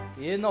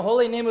In the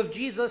holy name of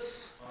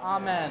Jesus,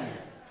 Amen.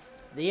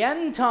 The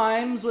end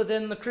times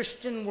within the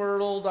Christian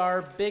world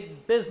are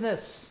big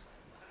business.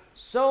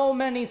 So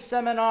many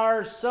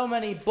seminars, so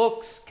many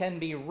books can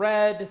be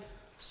read,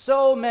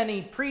 so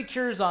many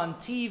preachers on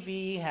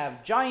TV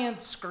have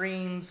giant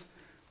screens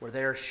where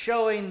they're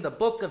showing the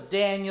book of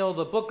Daniel,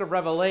 the book of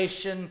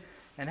Revelation,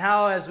 and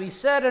how, as we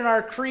said in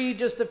our creed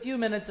just a few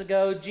minutes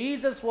ago,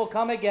 Jesus will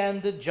come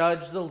again to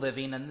judge the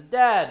living and the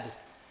dead.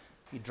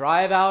 You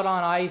drive out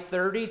on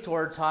I-30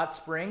 towards Hot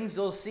Springs,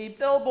 you'll see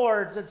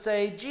billboards that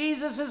say,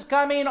 Jesus is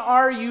coming,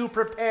 are you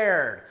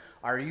prepared?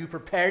 Are you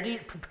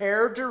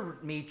prepared to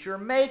meet your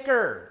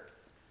Maker?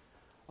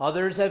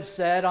 Others have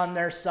said on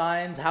their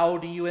signs, how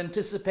do you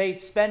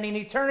anticipate spending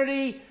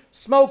eternity,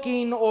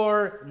 smoking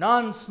or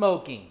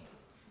non-smoking?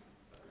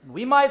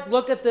 We might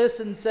look at this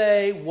and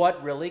say,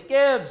 what really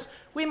gives?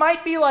 We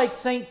might be like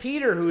St.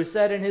 Peter, who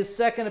said in his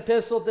second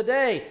epistle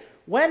today,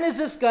 when is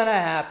this going to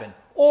happen?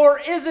 Or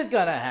is it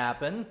going to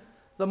happen?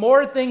 The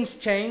more things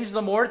change,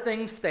 the more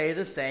things stay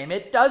the same.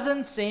 It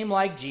doesn't seem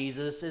like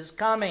Jesus is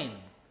coming.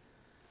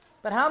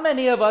 But how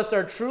many of us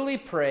are truly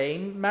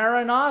praying,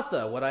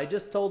 Maranatha, what I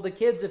just told the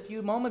kids a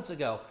few moments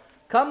ago?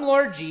 Come,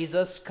 Lord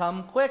Jesus,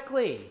 come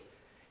quickly.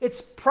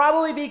 It's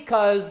probably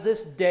because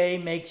this day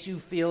makes you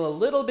feel a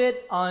little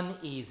bit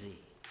uneasy.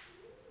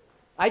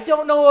 I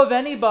don't know of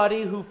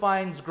anybody who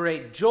finds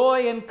great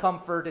joy and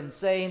comfort in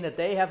saying that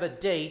they have a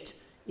date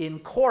in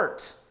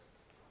court,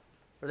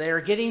 or they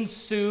are getting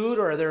sued,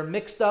 or they're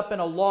mixed up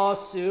in a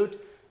lawsuit.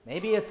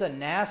 Maybe it's a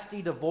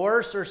nasty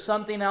divorce or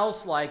something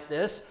else like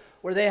this,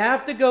 where they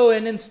have to go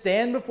in and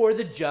stand before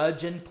the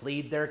judge and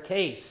plead their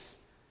case.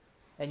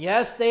 And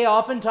yes, they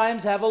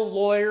oftentimes have a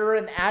lawyer,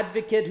 an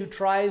advocate who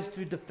tries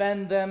to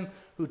defend them,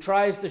 who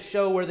tries to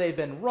show where they've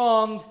been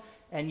wronged,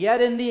 and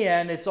yet in the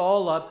end, it's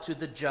all up to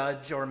the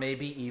judge or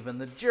maybe even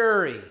the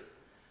jury.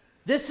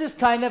 This is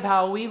kind of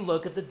how we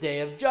look at the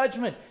day of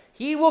judgment.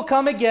 He will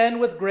come again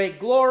with great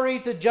glory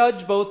to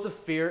judge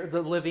both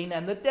the living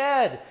and the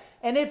dead.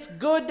 And it's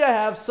good to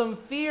have some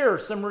fear,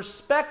 some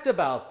respect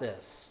about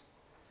this,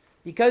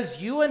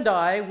 because you and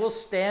I will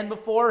stand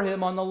before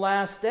him on the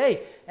last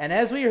day. And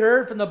as we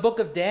heard from the book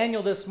of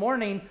Daniel this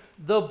morning,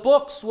 the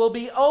books will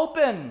be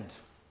opened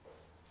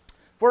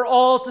for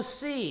all to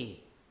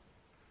see.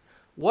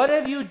 What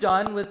have you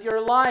done with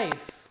your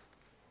life?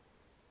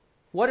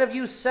 What have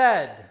you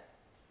said?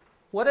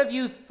 What have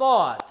you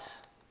thought?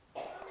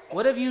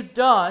 What have you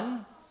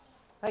done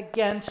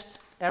against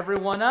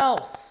everyone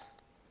else?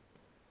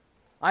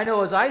 I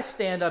know as I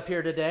stand up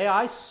here today,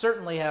 I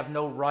certainly have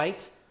no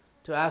right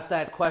to ask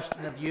that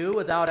question of you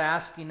without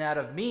asking that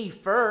of me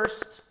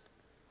first.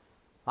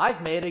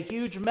 I've made a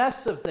huge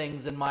mess of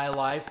things in my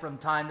life from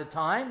time to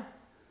time.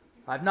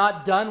 I've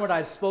not done what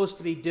I'm supposed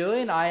to be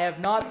doing. I have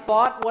not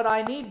thought what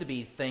I need to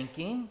be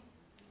thinking.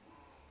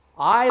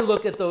 I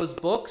look at those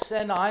books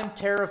and I'm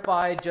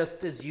terrified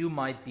just as you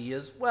might be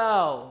as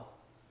well.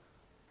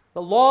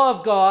 The law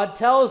of God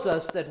tells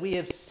us that we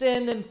have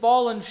sinned and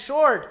fallen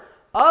short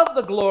of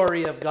the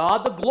glory of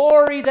God, the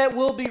glory that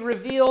will be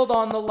revealed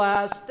on the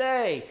last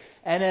day.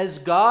 And as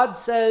God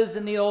says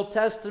in the Old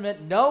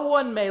Testament, no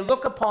one may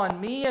look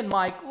upon me and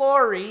my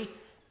glory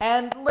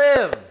and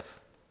live.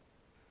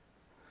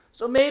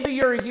 So maybe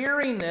you're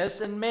hearing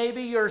this and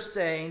maybe you're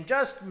saying,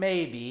 just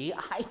maybe,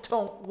 I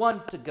don't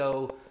want to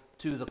go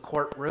to the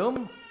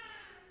courtroom.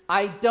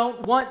 I don't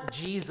want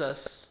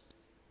Jesus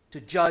to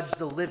judge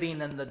the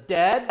living and the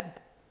dead.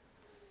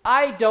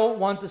 I don't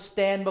want to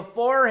stand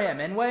before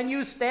him. And when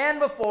you stand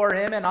before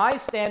him and I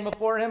stand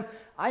before him,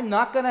 I'm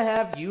not going to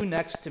have you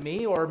next to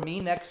me or me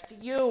next to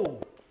you.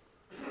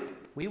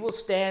 We will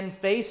stand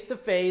face to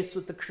face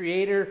with the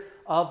creator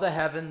of the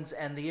heavens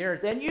and the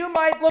earth. And you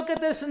might look at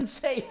this and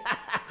say,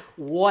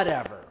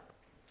 whatever.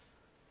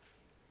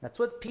 That's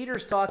what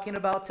Peter's talking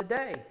about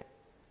today.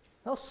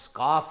 They'll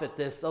scoff at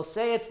this. They'll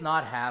say it's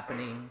not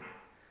happening.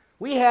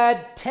 We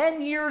had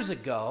 10 years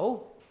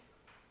ago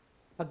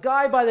a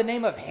guy by the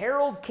name of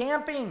Harold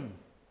Camping.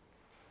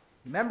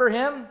 Remember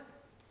him?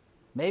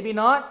 Maybe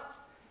not.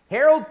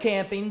 Harold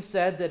Camping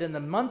said that in the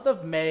month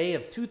of May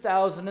of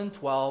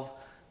 2012,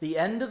 the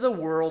end of the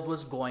world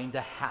was going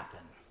to happen.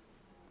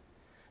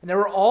 And there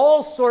were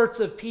all sorts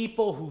of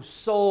people who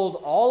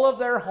sold all of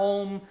their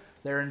home,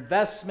 their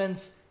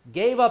investments,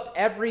 gave up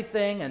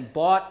everything and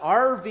bought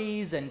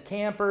RVs and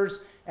campers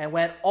and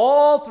went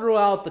all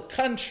throughout the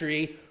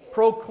country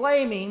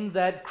proclaiming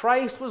that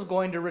Christ was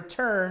going to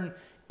return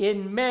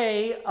in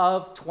May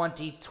of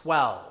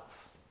 2012.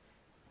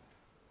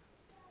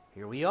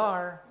 Here we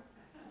are,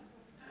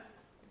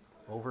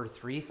 over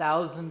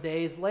 3,000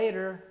 days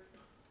later,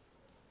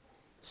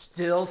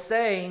 still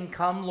saying,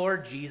 come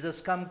Lord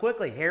Jesus, come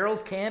quickly.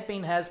 Harold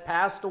Camping has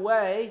passed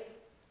away.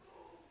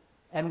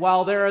 And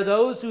while there are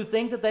those who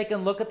think that they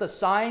can look at the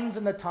signs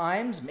and the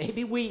times,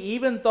 maybe we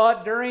even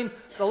thought during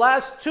the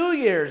last 2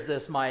 years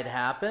this might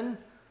happen,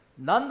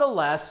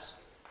 nonetheless,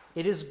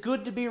 it is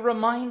good to be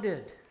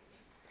reminded.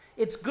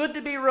 It's good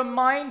to be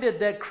reminded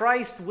that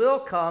Christ will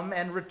come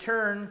and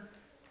return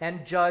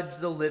and judge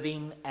the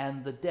living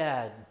and the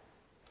dead.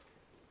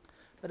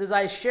 But as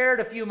I shared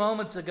a few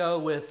moments ago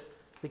with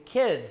the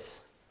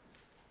kids,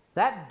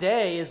 that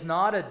day is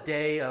not a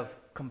day of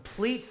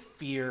complete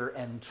fear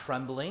and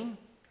trembling.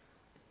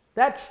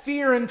 That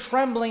fear and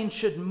trembling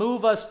should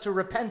move us to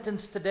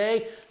repentance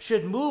today,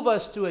 should move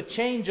us to a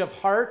change of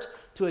heart,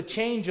 to a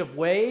change of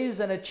ways,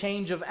 and a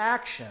change of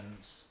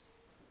actions.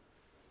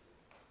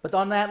 But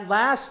on that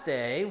last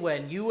day,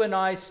 when you and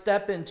I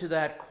step into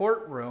that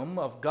courtroom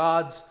of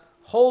God's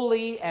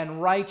holy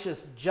and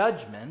righteous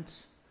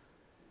judgment,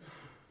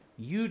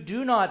 you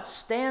do not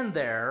stand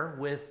there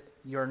with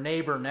your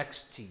neighbor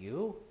next to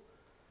you.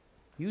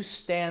 You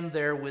stand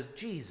there with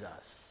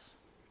Jesus,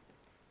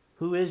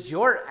 who is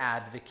your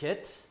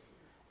advocate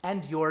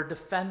and your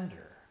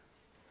defender.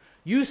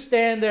 You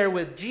stand there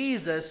with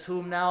Jesus,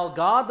 whom now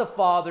God the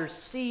Father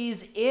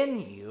sees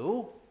in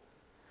you,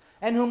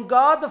 and whom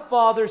God the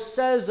Father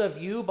says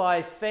of you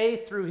by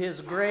faith through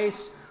his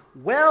grace,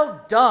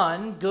 "Well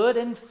done, good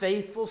and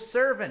faithful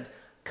servant.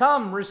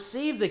 Come,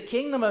 receive the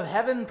kingdom of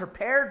heaven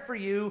prepared for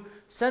you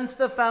since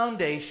the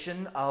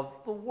foundation of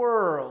the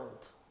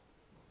world."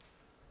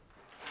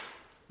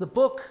 The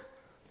book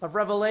of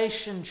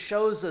Revelation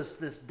shows us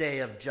this day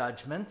of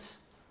judgment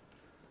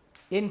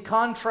in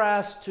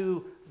contrast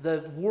to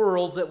the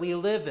world that we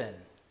live in.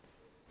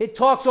 It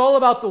talks all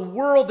about the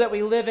world that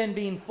we live in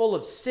being full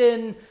of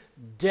sin,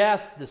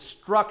 death,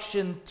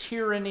 destruction,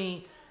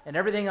 tyranny, and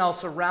everything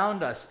else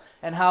around us,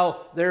 and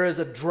how there is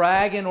a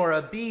dragon or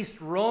a beast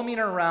roaming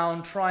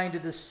around trying to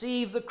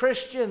deceive the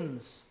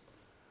Christians.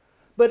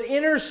 But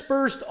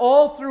interspersed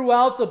all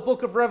throughout the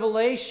book of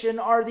Revelation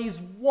are these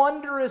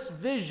wondrous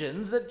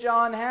visions that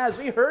John has.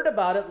 We heard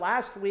about it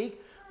last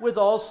week with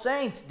All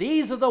Saints.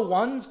 These are the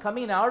ones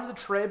coming out of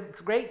the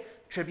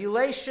great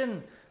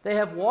tribulation. They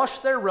have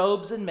washed their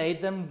robes and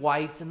made them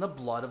white in the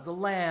blood of the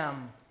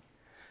Lamb.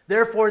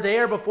 Therefore they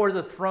are before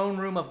the throne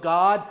room of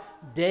God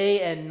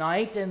day and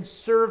night and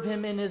serve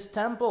him in his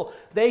temple.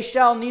 They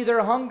shall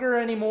neither hunger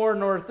anymore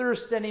nor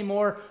thirst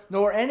anymore,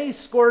 nor any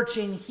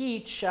scorching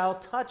heat shall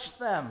touch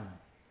them.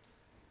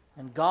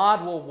 And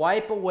God will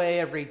wipe away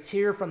every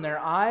tear from their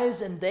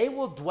eyes, and they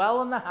will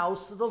dwell in the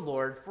house of the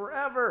Lord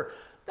forever.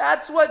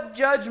 That's what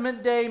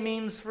Judgment Day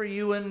means for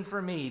you and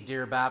for me,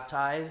 dear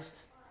baptized.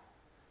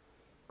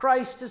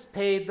 Christ has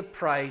paid the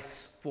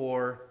price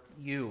for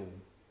you.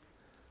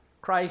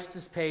 Christ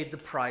has paid the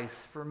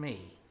price for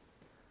me.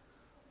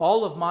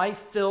 All of my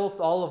filth,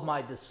 all of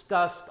my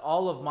disgust,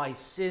 all of my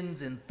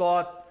sins in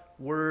thought,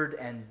 word,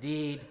 and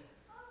deed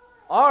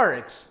are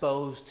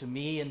exposed to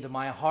me and to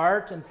my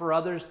heart and for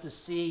others to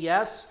see,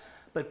 yes,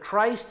 but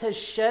Christ has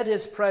shed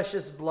his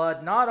precious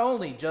blood not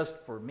only just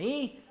for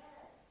me,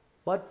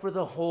 but for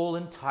the whole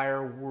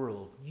entire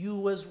world,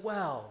 you as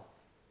well.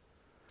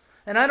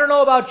 And I don't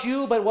know about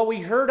you, but what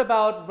we heard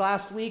about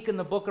last week in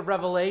the book of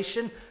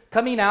Revelation,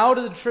 coming out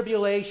of the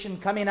tribulation,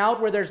 coming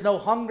out where there's no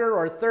hunger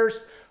or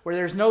thirst, where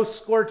there's no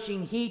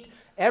scorching heat,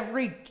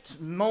 every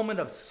moment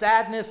of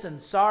sadness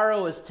and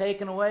sorrow is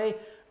taken away.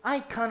 I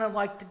kind of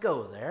like to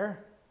go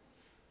there,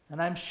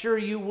 and I'm sure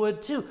you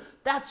would too.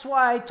 That's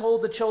why I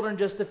told the children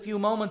just a few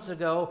moments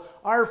ago,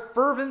 our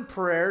fervent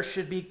prayer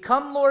should be,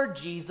 "Come, Lord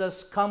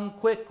Jesus, come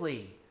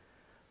quickly.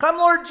 Come,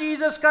 Lord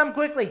Jesus, come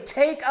quickly.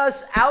 Take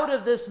us out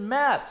of this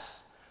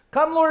mess.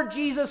 Come, Lord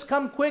Jesus,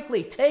 come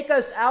quickly. Take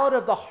us out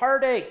of the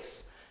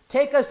heartaches.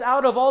 Take us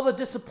out of all the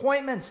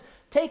disappointments.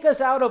 Take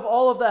us out of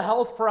all of the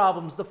health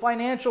problems, the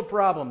financial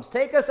problems.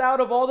 Take us out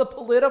of all the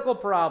political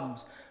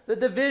problems, the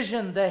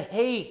division, the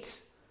hate,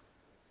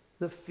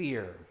 the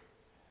fear.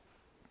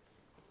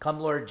 Come,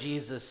 Lord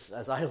Jesus,"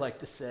 as I like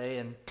to say,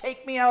 "and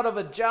take me out of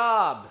a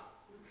job."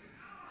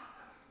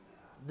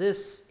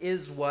 This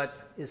is what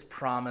is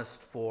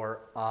promised for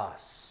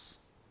us.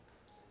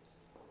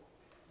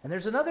 And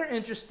there's another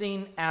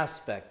interesting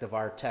aspect of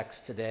our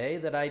text today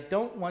that I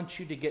don't want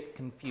you to get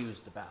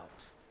confused about.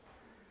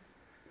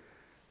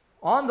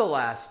 On the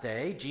last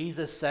day,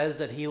 Jesus says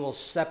that he will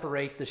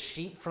separate the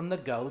sheep from the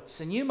goats.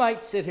 And you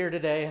might sit here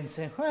today and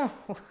say, well,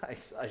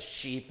 a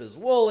sheep is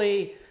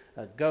woolly,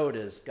 a goat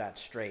has got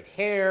straight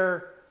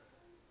hair.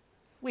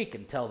 We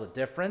can tell the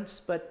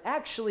difference. But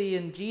actually,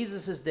 in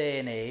Jesus' day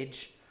and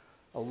age,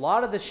 a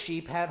lot of the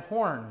sheep had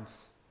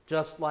horns,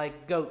 just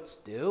like goats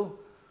do.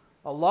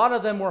 A lot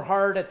of them were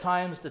hard at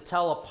times to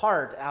tell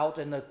apart out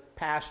in the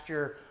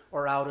pasture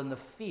or out in the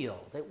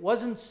field. It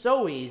wasn't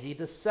so easy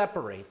to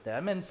separate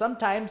them, and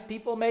sometimes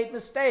people made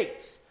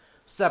mistakes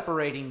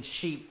separating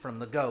sheep from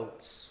the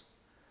goats.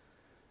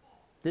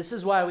 This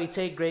is why we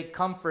take great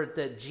comfort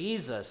that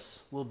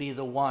Jesus will be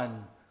the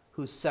one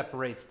who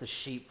separates the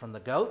sheep from the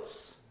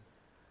goats.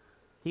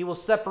 He will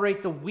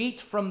separate the wheat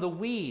from the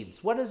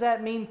weeds. What does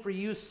that mean for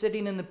you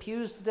sitting in the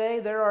pews today?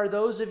 There are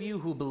those of you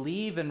who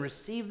believe and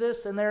receive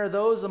this, and there are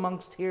those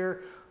amongst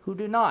here who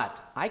do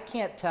not. I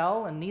can't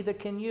tell, and neither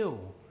can you.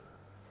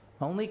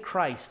 Only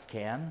Christ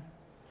can.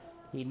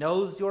 He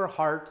knows your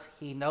heart.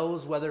 He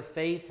knows whether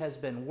faith has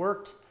been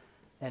worked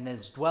and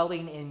is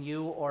dwelling in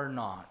you or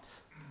not.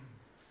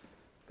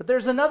 But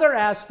there's another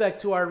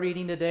aspect to our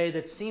reading today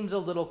that seems a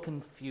little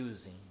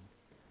confusing.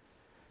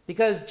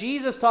 Because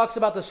Jesus talks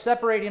about the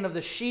separating of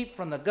the sheep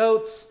from the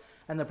goats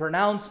and the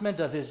pronouncement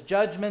of his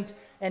judgment.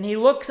 And he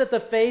looks at the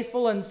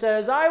faithful and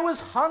says, I was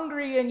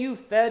hungry and you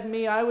fed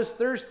me. I was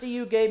thirsty,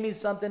 you gave me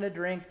something to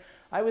drink.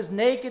 I was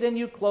naked and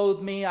you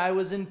clothed me. I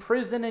was in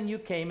prison and you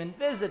came and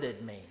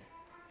visited me.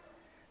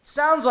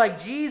 Sounds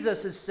like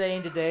Jesus is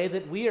saying today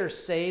that we are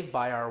saved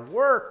by our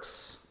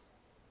works.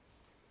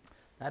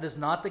 That is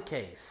not the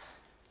case.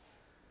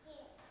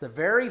 The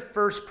very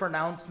first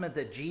pronouncement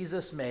that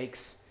Jesus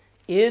makes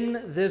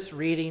in this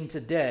reading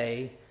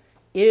today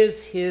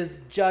is his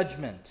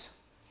judgment.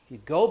 If you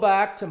go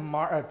back to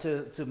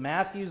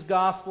Matthew's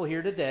gospel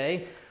here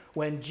today,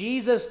 when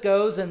Jesus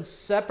goes and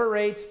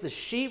separates the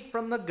sheep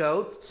from the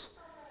goats,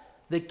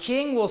 the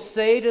king will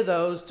say to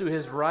those to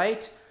his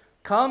right,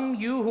 Come,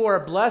 you who are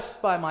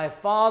blessed by my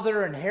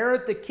Father,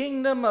 inherit the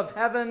kingdom of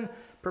heaven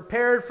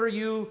prepared for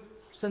you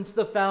since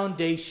the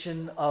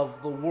foundation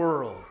of the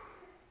world.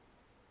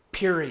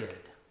 Period.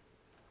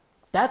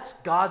 That's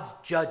God's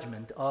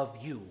judgment of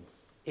you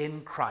in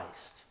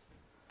Christ.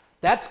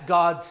 That's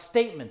God's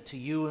statement to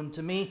you and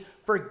to me.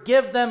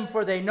 Forgive them,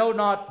 for they know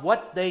not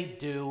what they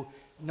do,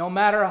 no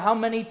matter how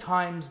many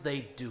times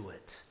they do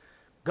it.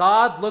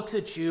 God looks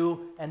at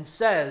you and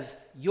says,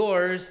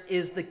 yours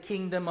is the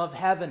kingdom of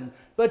heaven.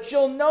 But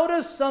you'll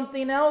notice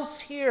something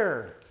else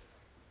here.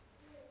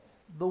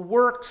 The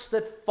works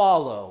that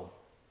follow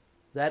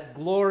that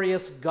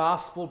glorious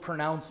gospel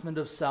pronouncement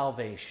of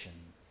salvation.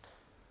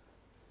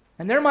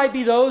 And there might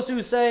be those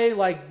who say,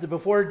 like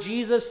before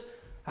Jesus,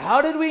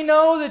 how did we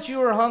know that you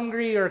were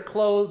hungry or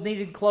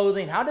needed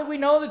clothing? How did we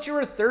know that you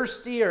were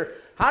thirsty? Or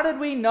how did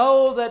we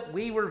know that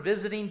we were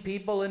visiting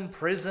people in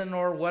prison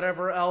or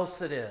whatever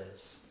else it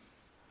is?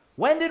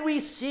 When did we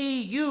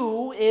see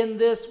you in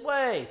this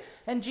way?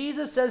 And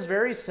Jesus says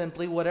very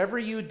simply, whatever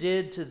you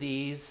did to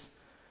these,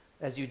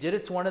 as you did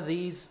it to one of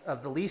these,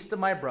 of the least of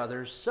my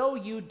brothers, so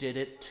you did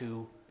it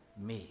to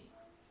me.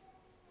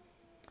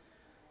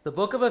 The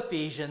book of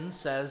Ephesians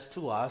says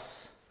to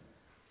us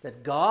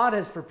that God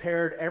has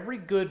prepared every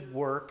good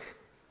work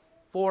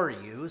for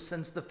you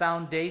since the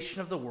foundation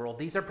of the world.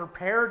 These are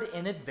prepared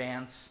in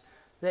advance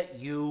that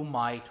you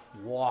might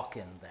walk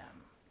in them.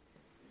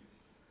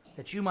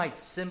 That you might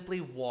simply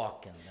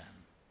walk in them.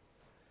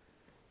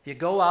 If you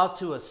go out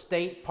to a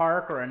state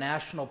park or a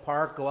national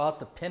park, go out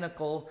to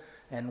Pinnacle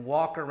and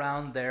walk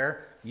around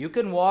there, you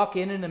can walk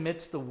in and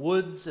amidst the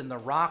woods and the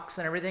rocks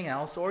and everything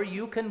else, or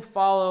you can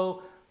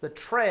follow the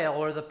trail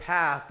or the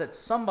path that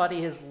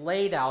somebody has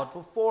laid out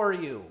before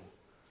you.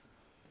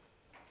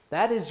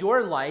 That is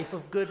your life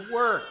of good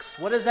works.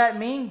 What does that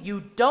mean?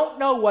 You don't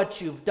know what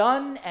you've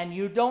done, and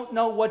you don't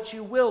know what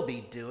you will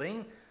be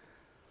doing.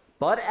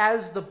 But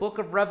as the book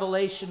of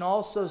Revelation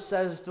also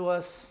says to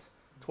us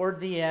toward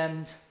the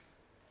end,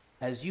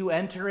 as you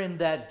enter in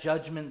that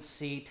judgment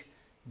seat,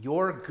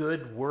 your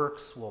good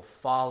works will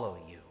follow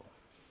you.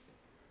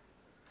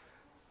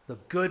 The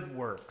good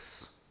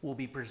works will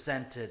be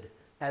presented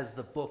as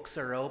the books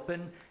are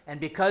open. And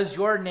because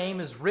your name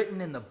is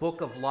written in the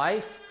book of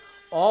life,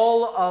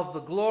 all of the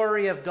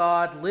glory of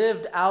God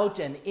lived out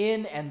and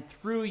in and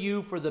through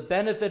you for the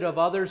benefit of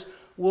others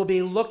will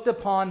be looked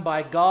upon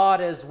by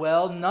God as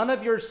well. None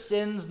of your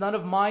sins, none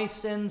of my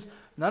sins,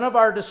 none of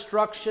our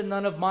destruction,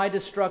 none of my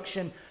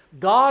destruction.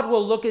 God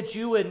will look at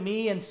you and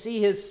me and see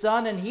his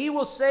Son, and he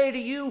will say to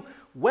you,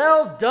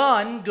 well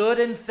done, good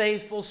and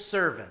faithful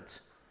servant.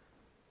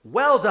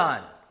 Well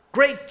done.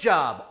 Great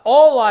job.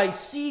 All I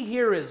see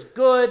here is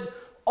good.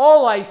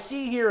 All I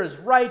see here is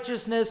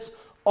righteousness.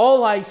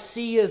 All I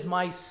see is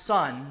my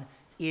Son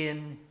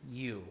in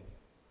you.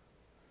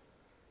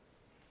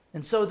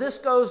 And so this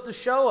goes to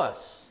show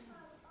us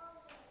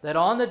that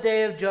on the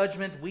day of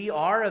judgment, we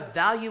are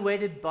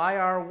evaluated by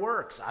our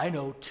works. I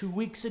know 2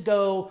 weeks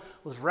ago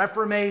was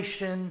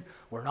Reformation.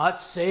 We're not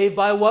saved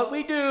by what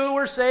we do.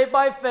 We're saved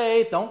by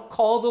faith. Don't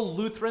call the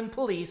Lutheran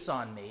police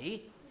on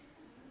me.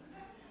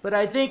 But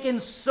I think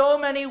in so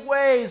many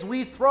ways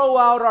we throw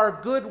out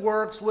our good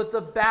works with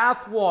the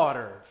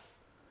bathwater.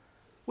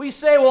 We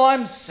say, well,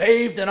 I'm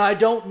saved and I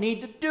don't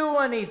need to do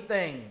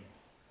anything.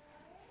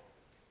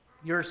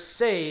 You're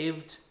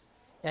saved,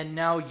 and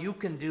now you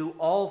can do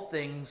all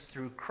things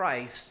through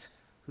Christ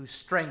who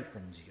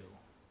strengthens you.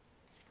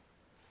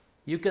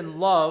 You can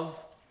love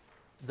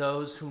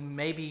those whom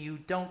maybe you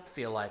don't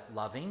feel like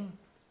loving.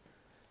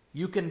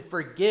 You can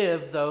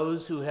forgive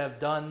those who have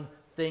done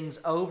things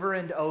over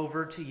and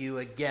over to you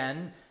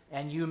again,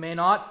 and you may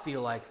not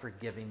feel like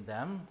forgiving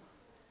them.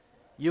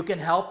 You can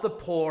help the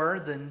poor,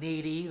 the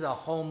needy, the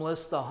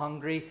homeless, the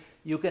hungry.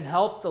 You can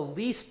help the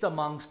least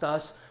amongst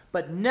us,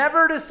 but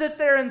never to sit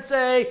there and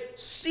say,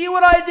 see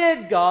what I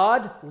did,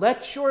 God.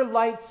 Let your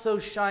light so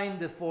shine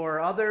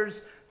before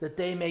others that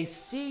they may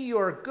see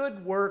your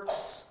good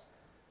works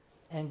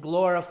and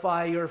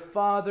glorify your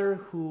Father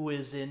who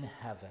is in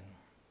heaven.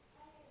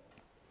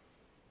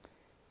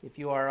 If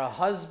you are a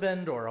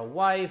husband or a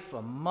wife,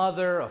 a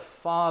mother, a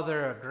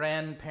father, a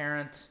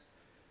grandparent,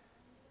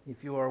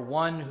 if you are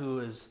one who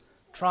is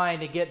trying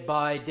to get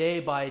by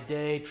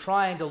day,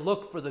 trying to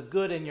look for the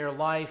good in your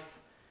life,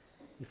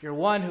 If you're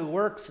one who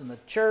works in the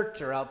church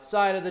or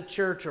outside of the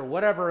church or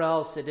whatever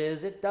else it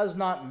is, it does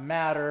not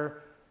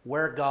matter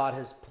where God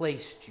has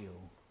placed you.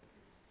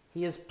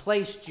 He has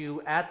placed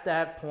you at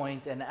that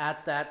point and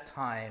at that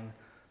time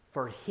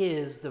for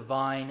His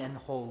divine and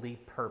holy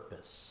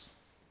purpose.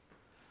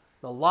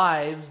 The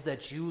lives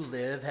that you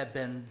live have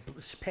been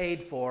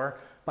paid for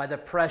by the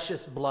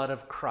precious blood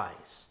of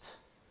Christ.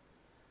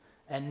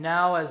 And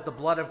now, as the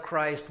blood of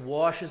Christ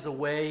washes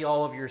away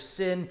all of your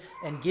sin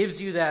and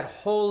gives you that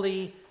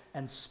holy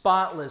and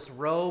spotless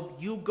robe,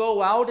 you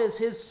go out as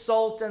His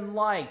salt and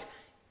light,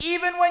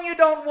 even when you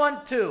don't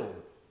want to,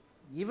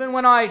 even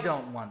when I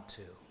don't want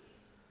to.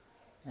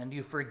 And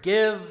you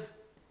forgive,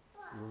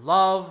 you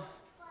love,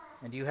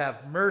 and you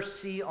have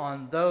mercy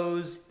on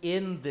those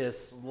in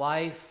this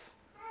life,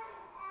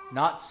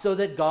 not so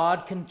that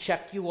God can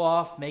check you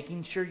off,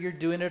 making sure you're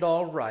doing it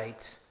all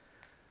right,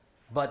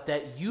 but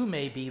that you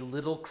may be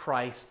little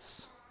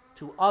Christs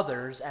to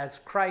others as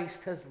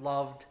Christ has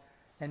loved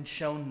and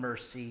shown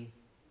mercy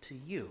to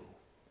you.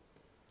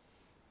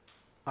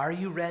 Are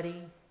you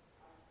ready?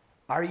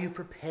 Are you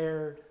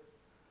prepared?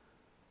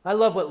 I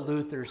love what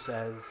Luther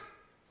says.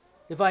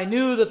 If I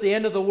knew that the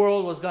end of the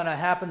world was going to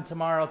happen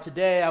tomorrow,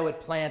 today I would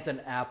plant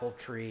an apple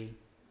tree.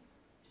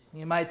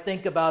 You might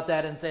think about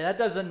that and say, that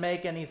doesn't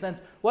make any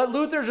sense. What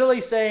Luther's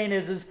really saying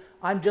is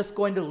I'm just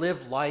going to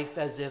live life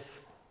as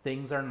if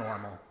things are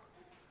normal.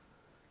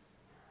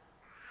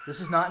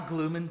 This is not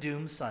gloom and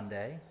doom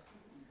Sunday.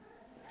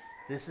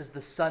 This is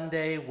the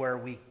Sunday where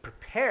we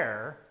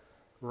prepare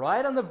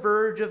right on the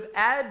verge of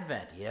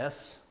Advent.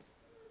 Yes,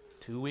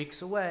 2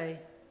 weeks away.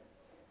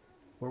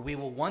 Where we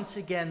will once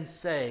again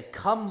say,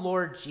 "Come,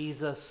 Lord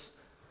Jesus,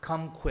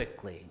 come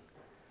quickly,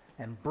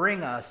 and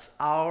bring us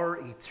our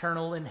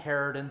eternal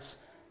inheritance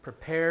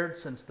prepared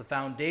since the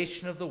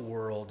foundation of the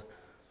world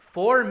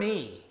for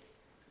me,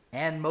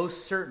 and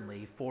most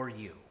certainly for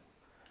you."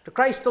 To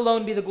Christ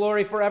alone be the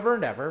glory forever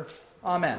and ever. Amen.